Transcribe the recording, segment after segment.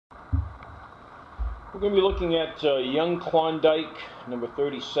We're going to be looking at Young Klondike number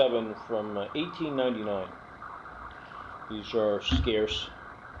 37 from 1899. These are scarce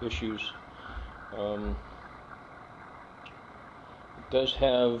issues. It does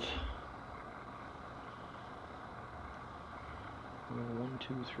have 1,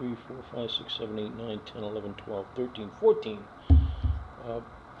 2, 3, 4, 5, 6, 7, 8, 9, 10, 11, 12, 13, 14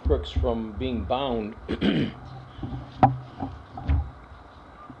 pricks from being bound.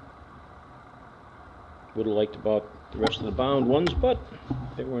 Would have liked about the rest of the bound ones, but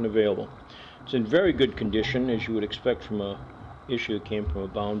they weren't available. It's in very good condition, as you would expect from a issue that came from a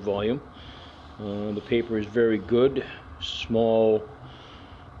bound volume. The paper is very good. Small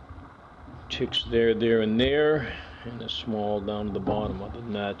ticks there, and there, and a small down to the bottom. Other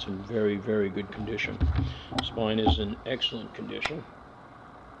than that, it's in very, very good condition. Spine is in excellent condition.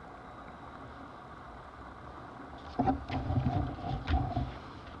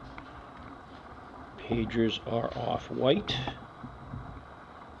 Pages are off-white.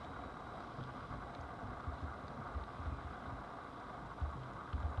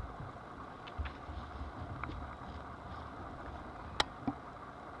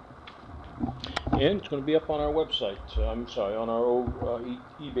 And it's going to be up on our website, on our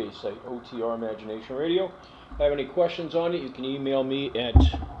eBay site, OTR Imagination Radio. If you have any questions on it, you can email me at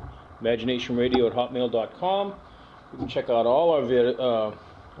imaginationradio@hotmail.com. You can check out all our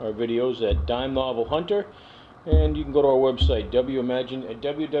videos at Dime Novel Hunter, and you can go to our website,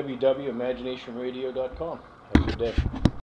 www.imaginationradio.com. Have a good day.